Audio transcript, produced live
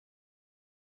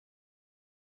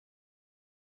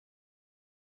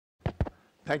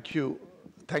Thank you.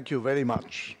 Thank you very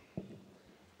much.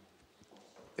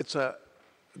 It's a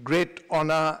great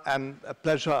honor and a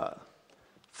pleasure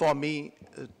for me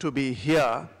to be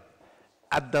here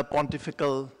at the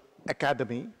Pontifical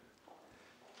Academy.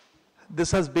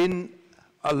 This has been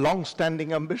a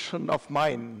long-standing ambition of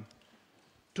mine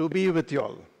to be with you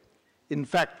all. In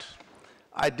fact,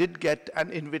 I did get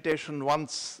an invitation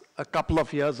once a couple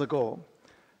of years ago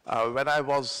when I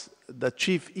was the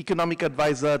chief economic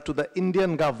advisor to the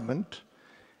Indian government,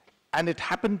 and it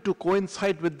happened to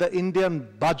coincide with the Indian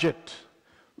budget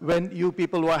when you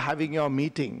people were having your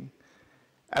meeting.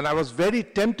 And I was very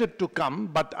tempted to come,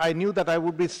 but I knew that I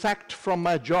would be sacked from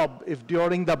my job if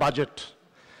during the budget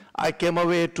I came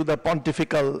away to the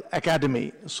Pontifical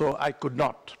Academy, so I could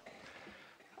not.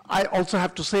 I also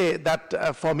have to say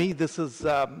that for me this is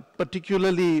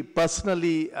particularly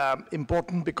personally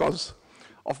important because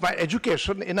of my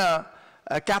education in a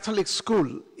Catholic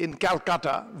school in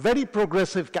Calcutta, very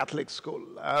progressive Catholic school.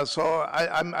 So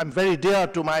I'm very dear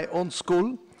to my own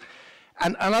school.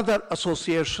 And another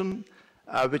association,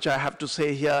 which I have to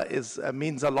say here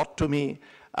means a lot to me.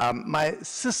 My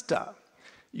sister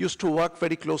used to work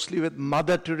very closely with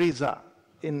Mother Teresa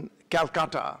in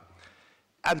Calcutta.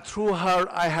 And through her,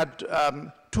 I had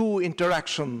two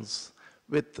interactions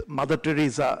with Mother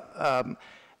Teresa.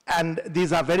 And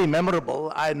these are very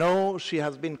memorable. I know she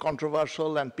has been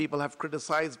controversial and people have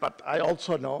criticized, but I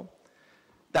also know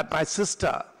that my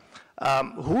sister,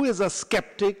 who is a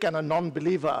skeptic and a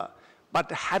non-believer,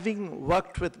 but having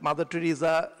worked with Mother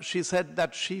Teresa, she said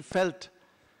that she felt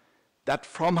that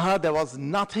from her there was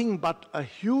nothing but a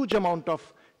huge amount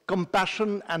of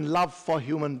compassion and love for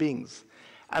human beings.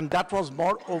 And that was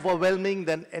more overwhelming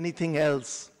than anything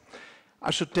else. I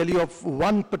should tell you of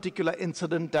one particular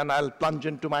incident, and I'll plunge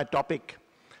into my topic.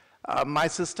 My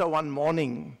sister one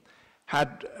morning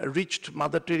had reached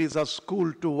Mother Teresa's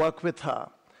school to work with her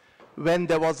when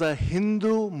there was a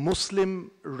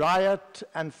Hindu-Muslim riot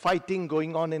and fighting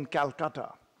going on in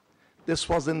Calcutta. This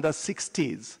was in the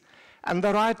 60s. And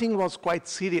the rioting was quite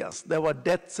serious. There were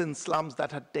deaths in slums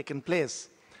that had taken place.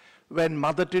 When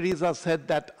Mother Teresa said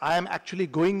that I am actually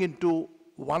going into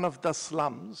one of the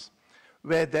slums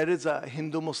where there is a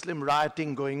Hindu-Muslim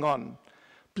rioting going on,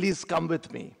 please come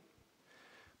with me.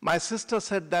 My sister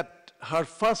said that her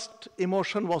first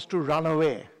emotion was to run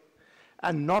away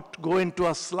and not go into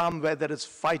a slum where there is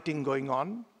fighting going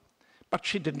on, but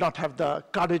she did not have the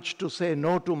courage to say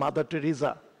no to Mother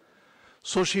Teresa.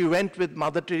 So she went with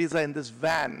Mother Teresa in this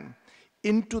van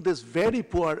into this very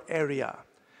poor area.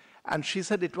 And she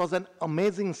said it was an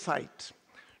amazing sight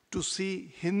to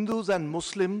see Hindus and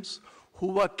Muslims who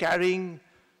were carrying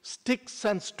sticks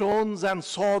and stones and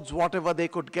swords, whatever they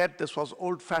could get. This was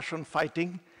old-fashioned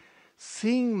fighting.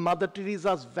 Seeing Mother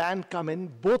Teresa's van come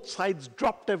in, both sides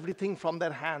dropped everything from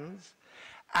their hands,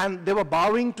 and they were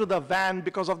bowing to the van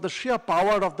because of the sheer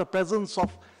power of the presence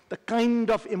of the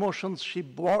kind of emotions she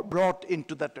brought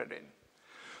into the terrain.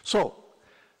 So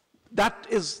that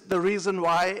is the reason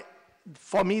why,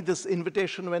 for me, this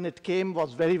invitation when it came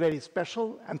was very, very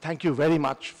special, and thank you very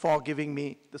much for giving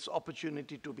me this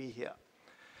opportunity to be here.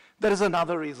 There is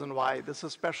another reason why this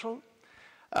is special.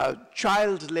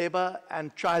 Child labor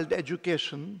and child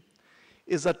education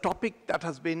is a topic that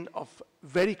has been of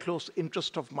very close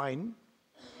interest of mine.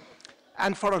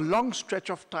 And for a long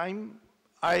stretch of time,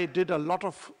 I did a lot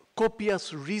of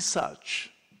copious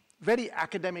research, very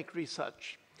academic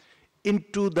research,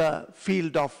 into the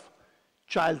field of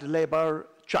child labor,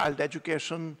 child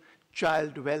education,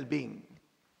 child well-being.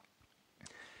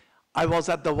 I was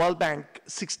at the World Bank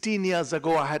 16 years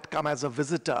ago. I had come as a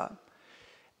visitor,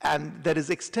 and there is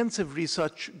extensive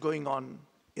research going on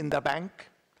in the bank.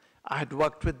 I had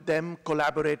worked with them,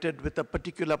 collaborated with a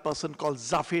particular person called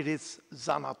Zafiris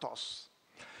Zanatos.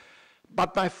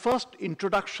 But my first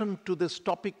introduction to this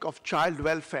topic of child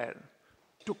welfare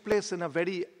took place in a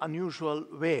very unusual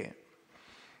way.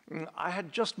 I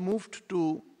had just moved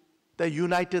to the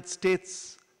United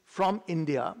States from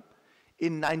India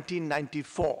in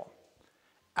 1994.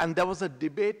 And there was a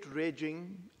debate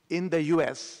raging in the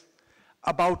US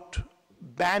about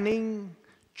banning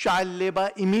child labor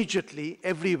immediately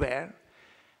everywhere.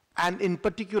 And in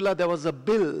particular, there was a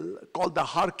bill called the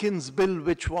Harkins Bill,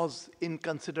 which was in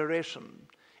consideration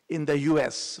in the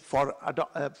US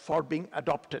for being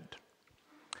adopted.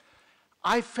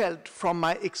 I felt from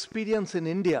my experience in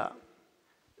India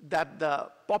that the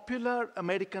popular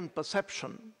American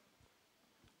perception,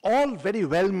 all very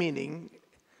well-meaning,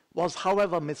 was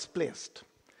however misplaced.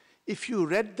 If you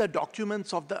read the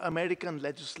documents of the American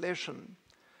legislation,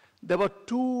 there were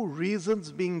two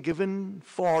reasons being given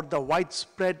for the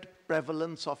widespread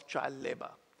prevalence of child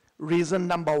labor. Reason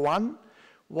number one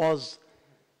was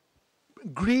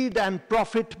greed and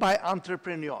profit by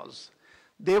entrepreneurs.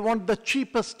 They want the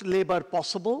cheapest labor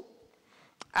possible,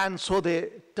 and so they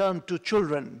turn to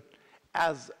children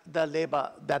as the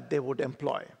labor that they would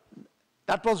employ.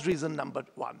 That was reason number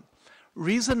one.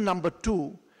 Reason number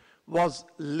two was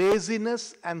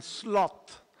laziness and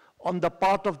sloth on the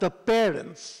part of the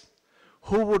parents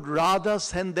who would rather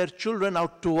send their children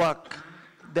out to work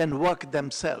than work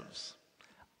themselves.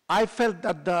 I felt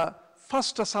that the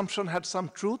first assumption had some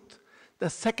truth. The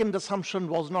second assumption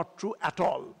was not true at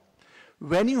all.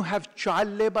 When you have child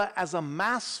labor as a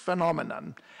mass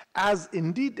phenomenon, as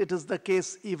indeed it is the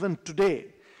case even today,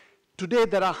 today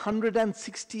there are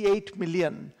 168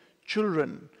 million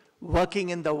children working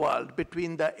in the world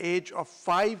between the age of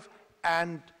 5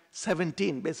 and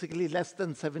 17, basically less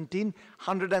than 17,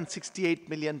 168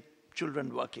 million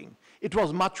children working. It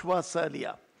was much worse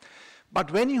earlier.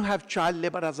 But when you have child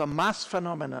labor as a mass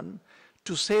phenomenon,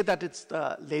 to say that it's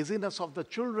the laziness of the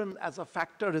children as a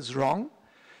factor is wrong.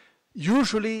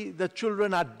 Usually the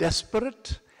children are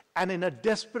desperate, and in a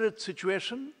desperate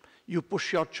situation, you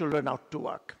push your children out to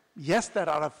work. Yes, there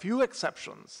are a few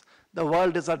exceptions. The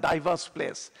world is a diverse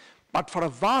place. But for a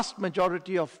vast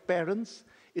majority of parents,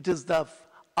 it is the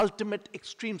ultimate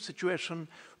extreme situation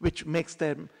which makes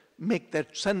them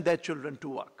send their children to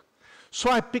work. So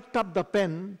I picked up the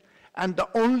pen, and the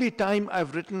only time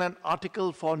I've written an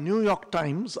article for New York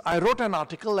Times, I wrote an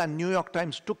article and New York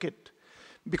Times took it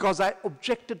because I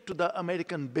objected to the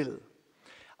American bill.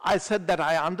 I said that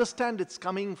I understand it's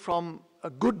coming from a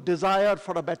good desire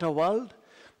for a better world,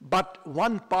 but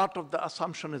one part of the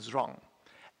assumption is wrong.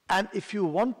 And if you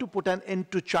want to put an end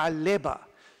to child labor,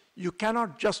 you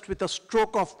cannot just with a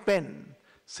stroke of pen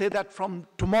say that from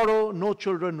tomorrow no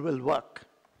children will work.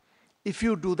 If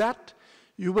you do that,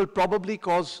 you will probably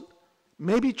cause,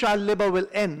 maybe child labor will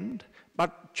end,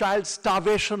 but child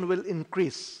starvation will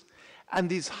increase. And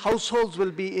these households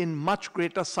will be in much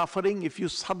greater suffering if you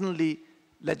suddenly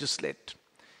legislate.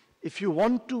 If you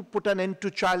want to put an end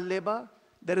to child labor,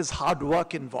 there is hard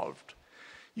work involved.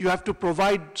 You have to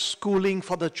provide schooling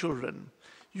for the children.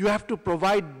 You have to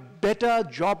provide better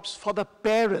jobs for the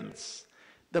parents.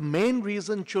 The main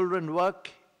reason children work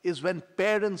is when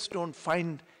parents don't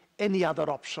find any other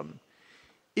option.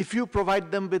 If you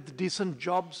provide them with decent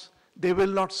jobs, they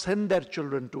will not send their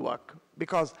children to work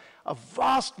because a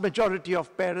vast majority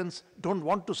of parents don't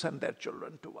want to send their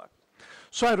children to work.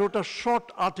 So I wrote a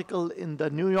short article in the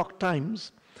New York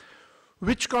Times,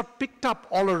 which got picked up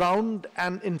all around,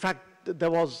 and in fact,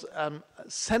 there was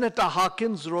Senator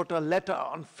Harkins wrote a letter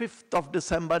on 5th of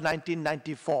December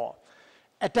 1994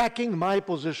 attacking my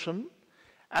position,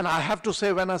 and I have to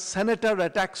say when a senator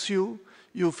attacks you,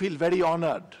 you feel very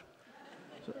honored.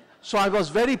 So I was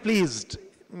very pleased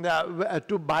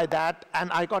by that,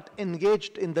 and I got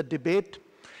engaged in the debate,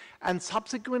 and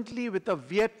subsequently with a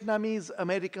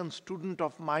Vietnamese-American student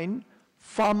of mine,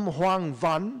 Pham Hoang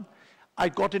Van, I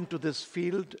got into this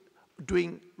field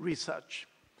doing research.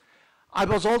 I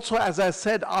was also, as I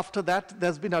said, after that,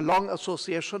 there's been a long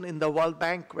association in the World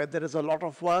Bank where there is a lot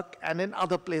of work, and in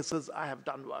other places I have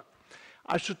done work.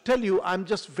 I should tell you, I'm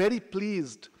just very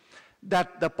pleased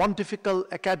that the Pontifical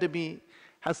Academy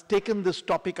has taken this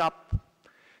topic up.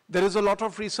 There is a lot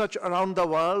of research around the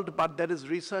world, but there is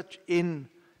research in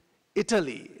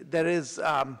Italy. There is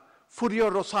Furio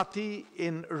Rosati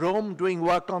in Rome doing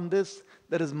work on this.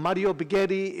 There is Mario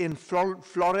Bigheri in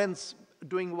Florence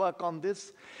doing work on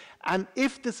this. And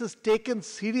if this is taken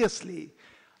seriously,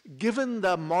 given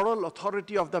the moral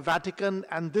authority of the Vatican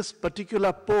and this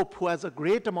particular Pope who has a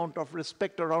great amount of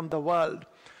respect around the world,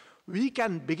 we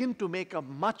can begin to make a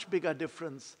much bigger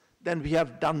difference than we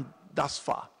have done thus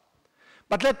far.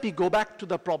 But let me go back to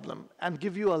the problem and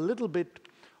give you a little bit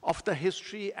of the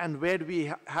history and where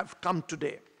we have come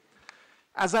today.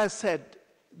 As I said,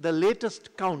 the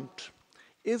latest count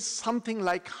is something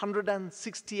like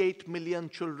 168 million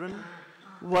children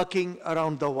working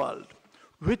around the world,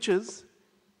 which is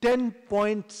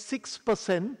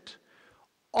 10.6%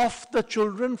 of the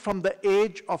children from the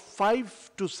age of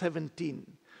 5 to 17.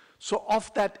 So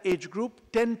of that age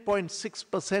group,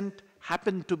 10.6%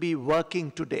 happen to be working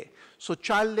today. So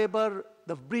child labor,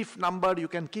 the brief number, you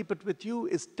can keep it with you,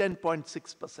 is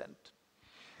 10.6%,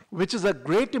 which is a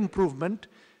great improvement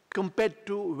compared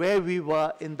to where we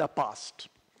were in the past.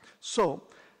 So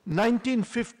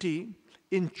 1950,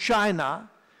 in China,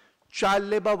 child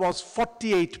labor was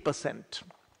 48%.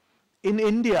 In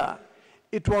India,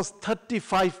 it was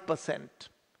 35%.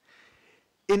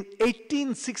 In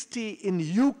 1860, in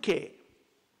UK,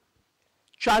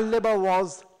 child labor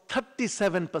was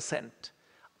 37%.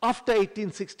 After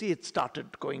 1860, it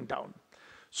started going down.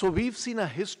 So we've seen a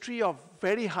history of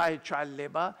very high child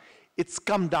labor. It's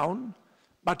come down,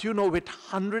 but you know, with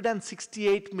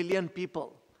 168 million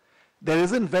people, there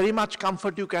isn't very much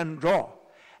comfort you can draw.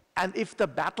 And if the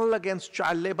battle against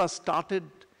child labor started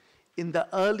in the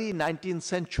early 19th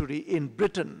century in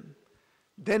Britain,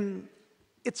 then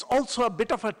it's also a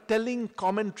bit of a telling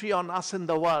commentary on us in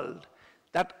the world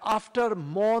that after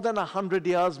more than 100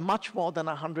 years, much more than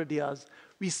 100 years,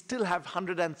 we still have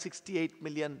 168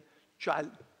 million child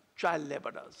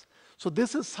laborers. So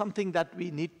this is something that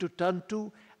we need to turn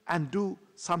to and do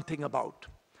something about.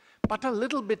 But a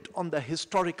little bit on the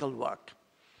historical work.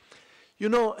 You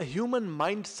know, a human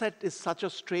mindset is such a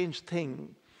strange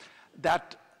thing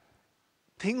that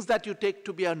things that you take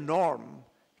to be a norm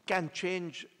can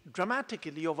change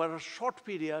dramatically over a short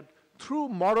period through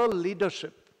moral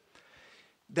leadership.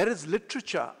 There is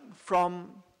literature from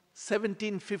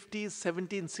 1750s,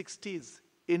 1760s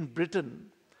in Britain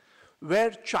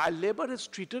where child labor is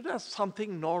treated as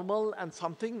something normal and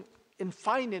something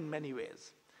fine in many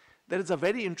ways. There is a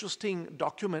very interesting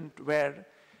document where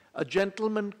a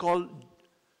gentleman called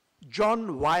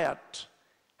John Wyatt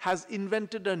has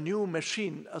invented a new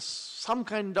machine, some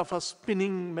kind of a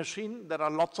spinning machine. There are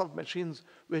lots of machines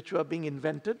which were being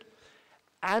invented.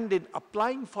 And in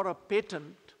applying for a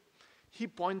patent, he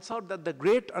points out that the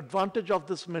great advantage of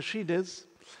this machine is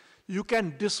you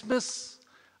can dismiss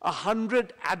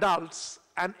 100 adults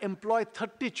and employ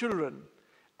 30 children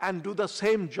and do the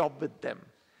same job with them.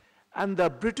 And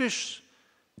the British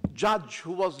judge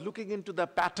who was looking into the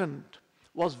patent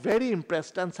was very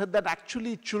impressed and said that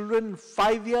actually children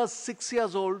 5 years, 6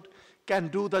 years old can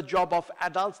do the job of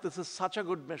adults. This is such a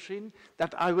good machine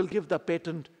that I will give the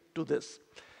patent to this.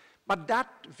 But that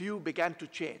view began to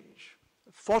change.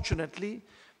 Fortunately,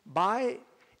 by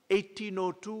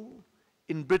 1802,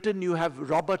 in Britain, you have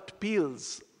Robert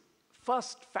Peel's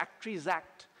first Factories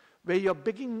Act, where you're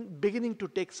beginning to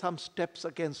take some steps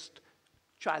against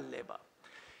child labor.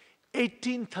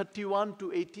 1831 to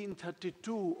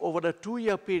 1832, over a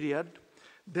 2-year period,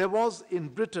 there was in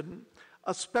Britain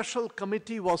a special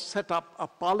committee was set up, a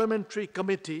parliamentary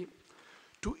committee,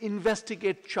 to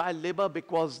investigate child labor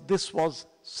because this was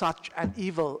such an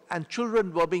evil and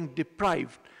children were being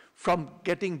deprived from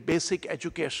getting basic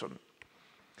education.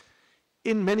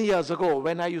 In many years ago,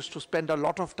 when I used to spend a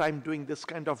lot of time doing this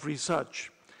kind of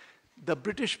research, the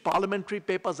British parliamentary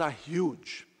papers are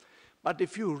huge. But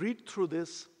if you read through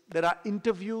this, there are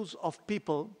interviews of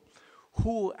people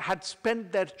who had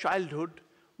spent their childhood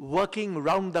working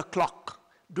round the clock,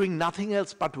 doing nothing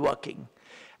else but working.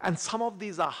 And some of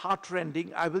these are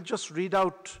heartrending. I will just read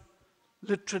out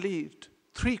literally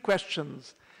 3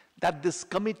 questions that this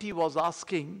committee was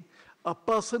asking a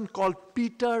person called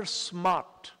Peter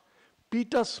Smart.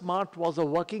 Peter Smart was a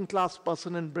working class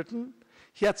person in Britain.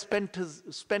 He had spent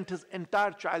his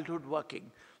entire childhood working.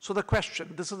 So the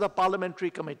question, this is a parliamentary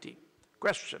committee.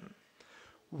 Question,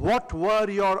 what were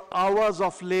your hours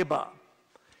of labor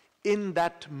in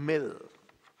that mill?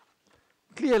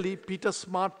 Clearly, Peter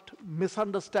Smart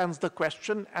misunderstands the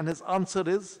question and his answer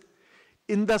is,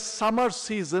 in the summer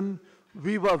season,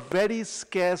 we were very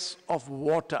scarce of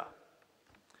water.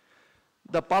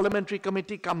 The parliamentary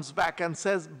committee comes back and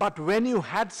says, but when you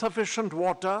had sufficient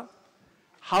water,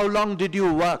 how long did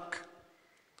you work?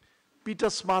 Peter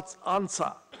Smart's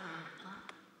answer,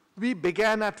 we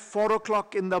began at 4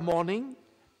 o'clock in the morning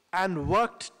and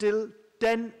worked till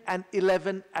 10 and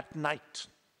 11 at night,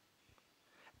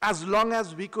 as long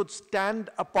as we could stand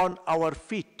upon our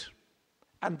feet.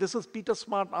 And this is Peter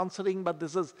Smart answering, but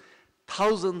this is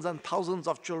thousands and thousands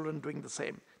of children doing the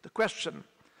same. The question,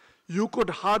 you could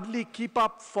hardly keep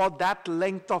up for that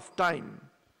length of time.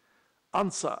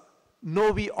 Answer,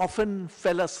 no, we often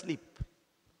fell asleep.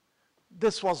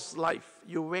 This was life.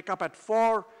 You wake up at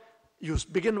 4, you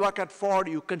begin work at 4,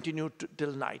 you continue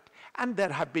till night. And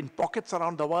there have been pockets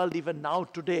around the world, even now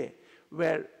today,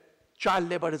 where child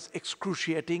labor is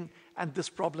excruciating, and this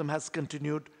problem has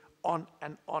continued on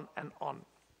and on and on.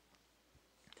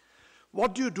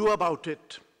 What do you do about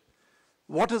it?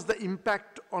 What is the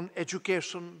impact on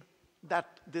education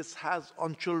that this has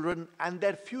on children and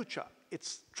their future?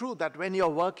 It's true that when you're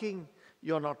working,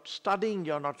 you're not studying,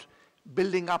 you're not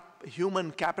building up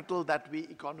human capital that we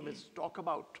economists talk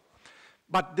about.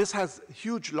 But this has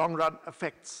huge long-run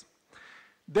effects.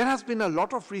 There has been a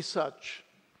lot of research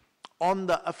on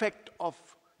the effect of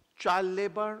child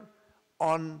labor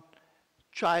on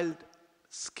child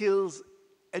skills,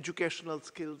 educational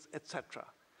skills, etc.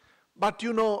 But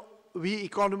you know, we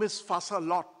economists fuss a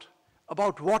lot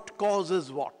about what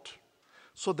causes what.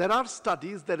 So there are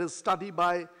studies. There is a study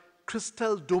by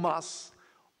Christel Dumas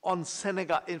on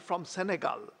Senegal, from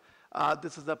Senegal.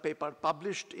 This is a paper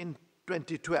published in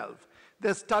 2012.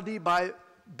 The study by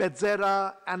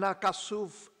Bezerra, Ana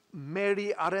Kassouf,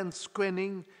 Mary Arends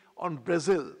Koenig on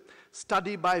Brazil.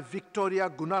 Study by Victoria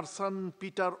Gunnarsson,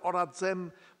 Peter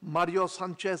Oradzem, Mario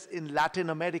Sanchez in Latin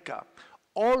America,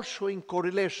 all showing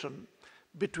correlation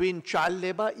between child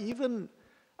labor, even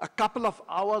a couple of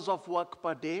hours of work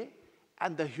per day,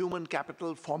 and the human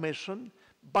capital formation.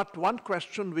 But one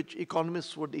question which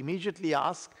economists would immediately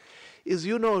ask is,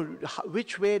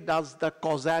 which way does the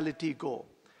causality go?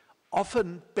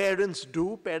 Often parents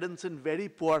in very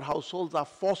poor households are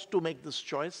forced to make this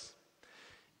choice.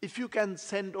 If you can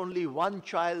send only one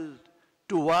child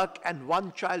to work and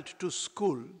one child to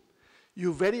school,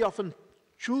 you very often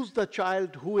choose the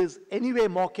child who is anyway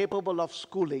more capable of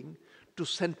schooling to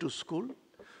send to school.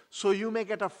 So you may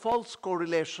get a false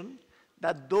correlation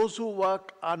that those who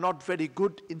work are not very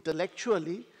good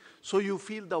intellectually, so you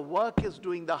feel the work is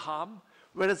doing the harm,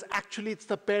 whereas actually it's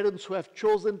the parents who have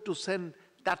chosen to send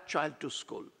that child to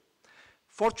school.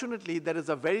 Fortunately, there is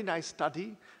a very nice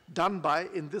study done by,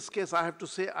 in this case, I have to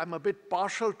say I'm a bit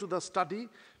partial to the study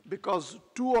because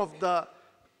two of the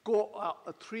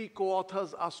three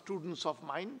co-authors are students of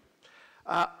mine.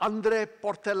 Andre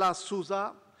Portela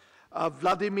Souza,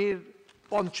 Vladimir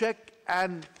Ponchek,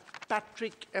 and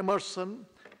Patrick Emerson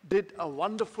did a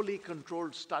wonderfully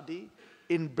controlled study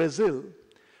in Brazil,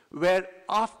 where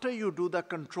after you do the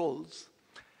controls,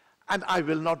 and I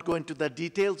will not go into the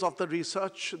details of the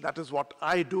research, that is what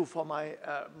I do for my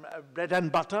bread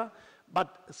and butter,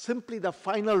 but simply the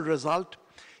final result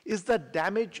is the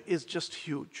damage is just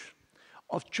huge.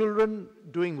 Of children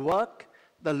doing work,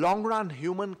 the long run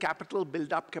human capital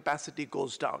build-up capacity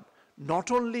goes down.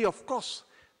 Not only, of course,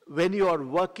 when you are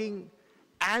working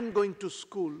and going to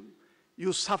school,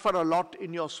 you suffer a lot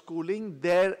in your schooling.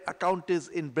 Their account is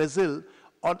in Brazil,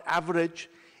 on average,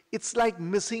 it's like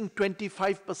missing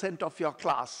 25% of your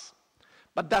class.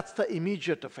 But that's the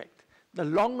immediate effect. The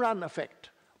long run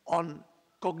effect on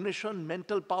cognition,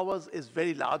 mental powers is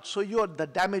very large. So the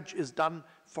damage is done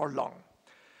for long.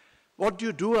 What do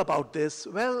you do about this?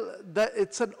 Well,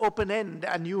 it's an open end,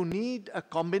 and you need a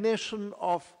combination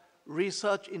of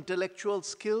research, intellectual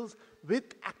skills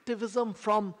with activism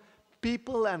from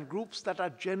people and groups that are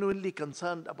genuinely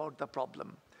concerned about the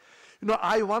problem.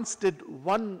 I once did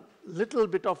one little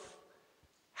bit of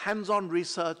hands-on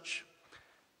research,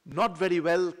 not very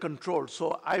well controlled.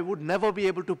 So I would never be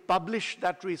able to publish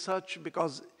that research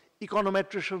because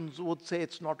econometricians would say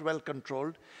it's not well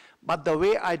controlled. But the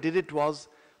way I did it was,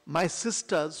 my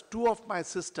sisters, two of my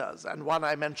sisters, and one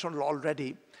I mentioned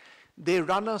already, they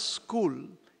run a school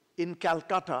in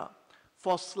Calcutta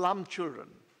for slum children.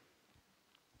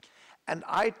 And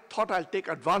I thought I'll take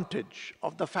advantage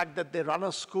of the fact that they run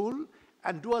a school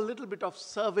and do a little bit of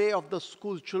survey of the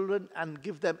school children and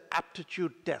give them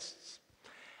aptitude tests.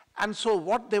 And so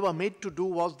what they were made to do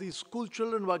was these school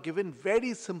children were given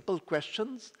very simple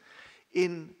questions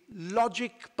in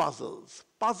logic puzzles,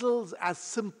 puzzles as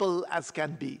simple as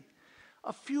can be.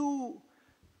 A few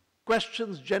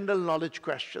questions, general knowledge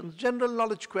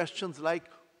questions like,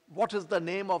 what is the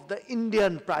name of the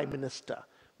Indian Prime Minister?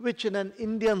 Which in an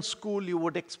Indian school you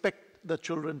would expect the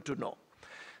children to know.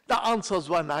 The answers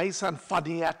were nice and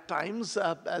funny at times.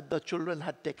 The children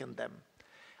had taken them.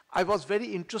 I was very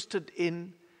interested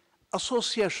in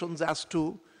associations as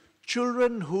to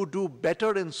children who do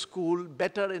better in school,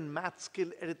 better in math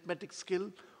skill, arithmetic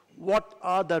skill. What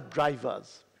are the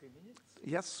drivers? 3 minutes?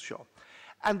 Yes, sure.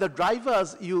 And the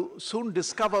drivers you soon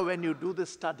discover when you do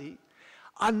this study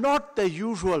are not the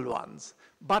usual ones.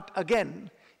 But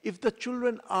again, if the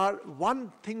children are,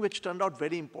 one thing which turned out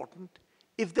very important,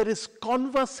 if there is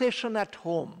conversation at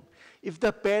home, if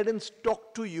the parents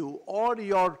talk to you or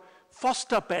your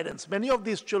foster parents, many of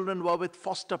these children were with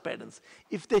foster parents,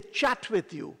 if they chat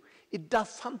with you, it does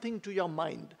something to your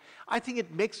mind. I think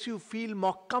it makes you feel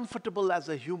more comfortable as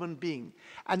a human being,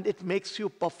 and it makes you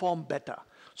perform better.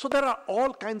 So there are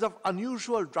all kinds of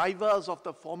unusual drivers of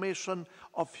the formation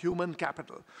of human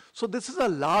capital. So this is a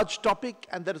large topic,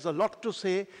 and there is a lot to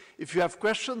say. If you have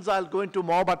questions, I'll go into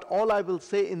more, but all I will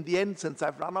say in the end, since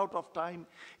I've run out of time,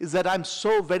 is that I'm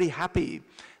so very happy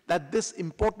that this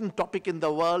important topic in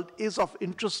the world is of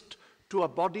interest to a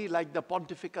body like the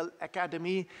Pontifical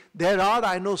Academy. There are,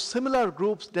 I know, similar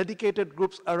groups, dedicated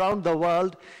groups around the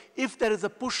world. If there is a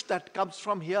push that comes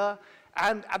from here,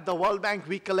 and at the World Bank,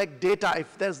 we collect data.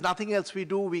 If there's nothing else we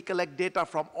do, we collect data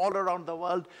from all around the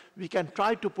world. We can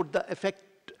try to put the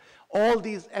effect, all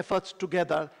these efforts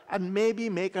together and maybe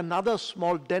make another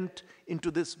small dent into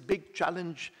this big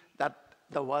challenge that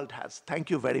the world has. Thank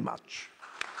you very much.